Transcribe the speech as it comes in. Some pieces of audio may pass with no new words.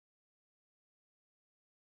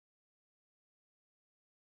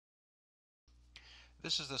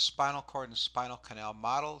This is the spinal cord and spinal canal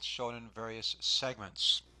model shown in various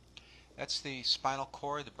segments. That's the spinal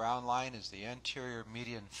cord. The brown line is the anterior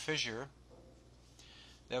median fissure.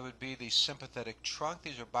 That would be the sympathetic trunk.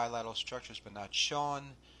 These are bilateral structures but not shown.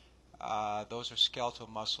 Those are skeletal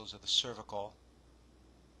muscles of the cervical.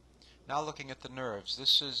 Now looking at the nerves.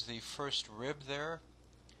 This is the first rib there.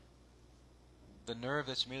 The nerve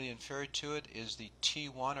that's immediately inferior to it is the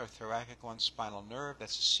T1 or thoracic 1 spinal nerve.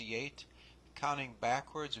 That's the C8. Counting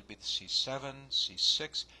backwards would be the C7,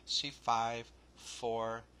 C6, C5,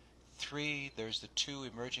 4, 3. There's the 2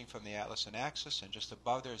 emerging from the atlas and axis, and just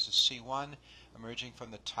above there is the C1 emerging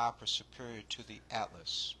from the top or superior to the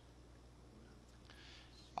atlas.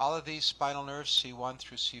 All of these spinal nerves, C1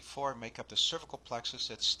 through C4, make up the cervical plexus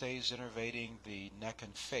that stays innervating the neck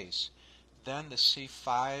and face. Then the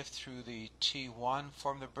C5 through the T1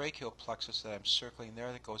 form the brachial plexus that I'm circling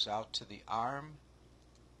there that goes out to the arm.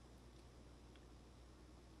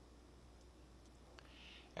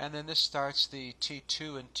 And then this starts the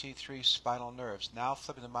T2 and T3 spinal nerves. Now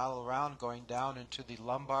flipping the model around, going down into the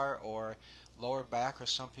lumbar or lower back, or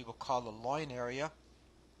some people call the loin area.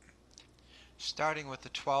 Starting with the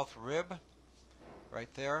 12th rib, right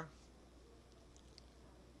there.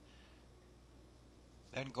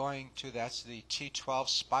 Then going to, that's the T12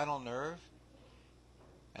 spinal nerve.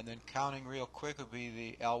 And then counting real quick would be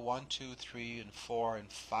the L1, 2, 3, and 4,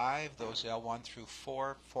 and 5. Those L1 through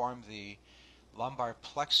 4 form the lumbar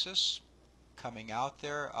plexus. Coming out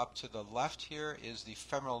there, up to the left here is the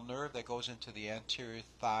femoral nerve that goes into the anterior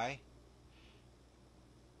thigh.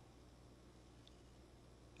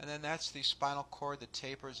 And then that's the spinal cord that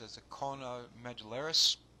tapers as the conus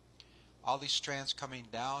medullaris. All these strands coming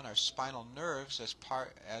down are spinal nerves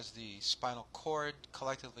as the spinal cord,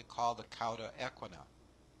 collectively called the cauda equina.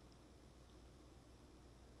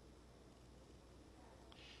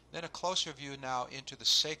 Then a closer view now into the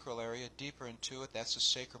sacral area, deeper into it. That's the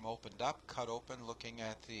sacrum opened up, cut open, looking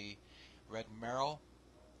at the red marrow.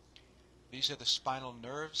 These are the spinal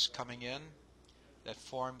nerves coming in that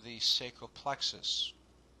form the sacral plexus.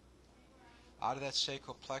 Out of that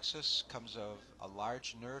sacral plexus comes a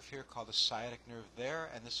large nerve here called the sciatic nerve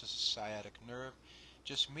there, and this is the sciatic nerve.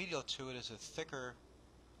 Just medial to it is a thicker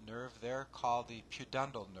nerve there called the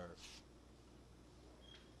Pudendal nerve.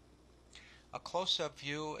 A close-up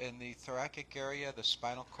view in the thoracic area, the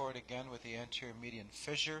spinal cord again with the anterior median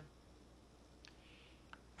fissure.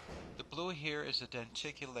 The blue here is the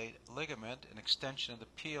denticulate ligament, an extension of the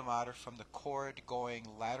pia mater from the cord going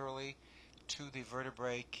laterally to the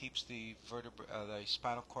vertebrae, keeps the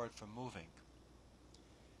spinal cord from moving.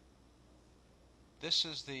 This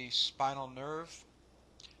is the spinal nerve.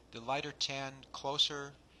 The lighter tan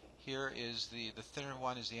closer here is the thinner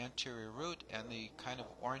one is the anterior root, and the kind of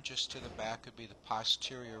orangish to the back would be the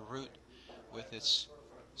posterior root with its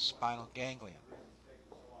spinal ganglion.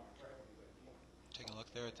 Take a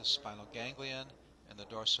look there at the spinal ganglion and the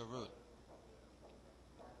dorsal root.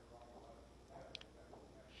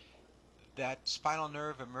 That spinal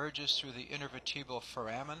nerve emerges through the intervertebral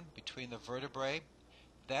foramen between the vertebrae.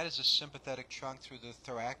 That is a sympathetic trunk through the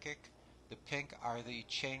thoracic. The pink are the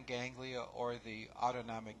chain ganglia or the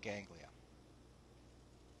autonomic ganglia.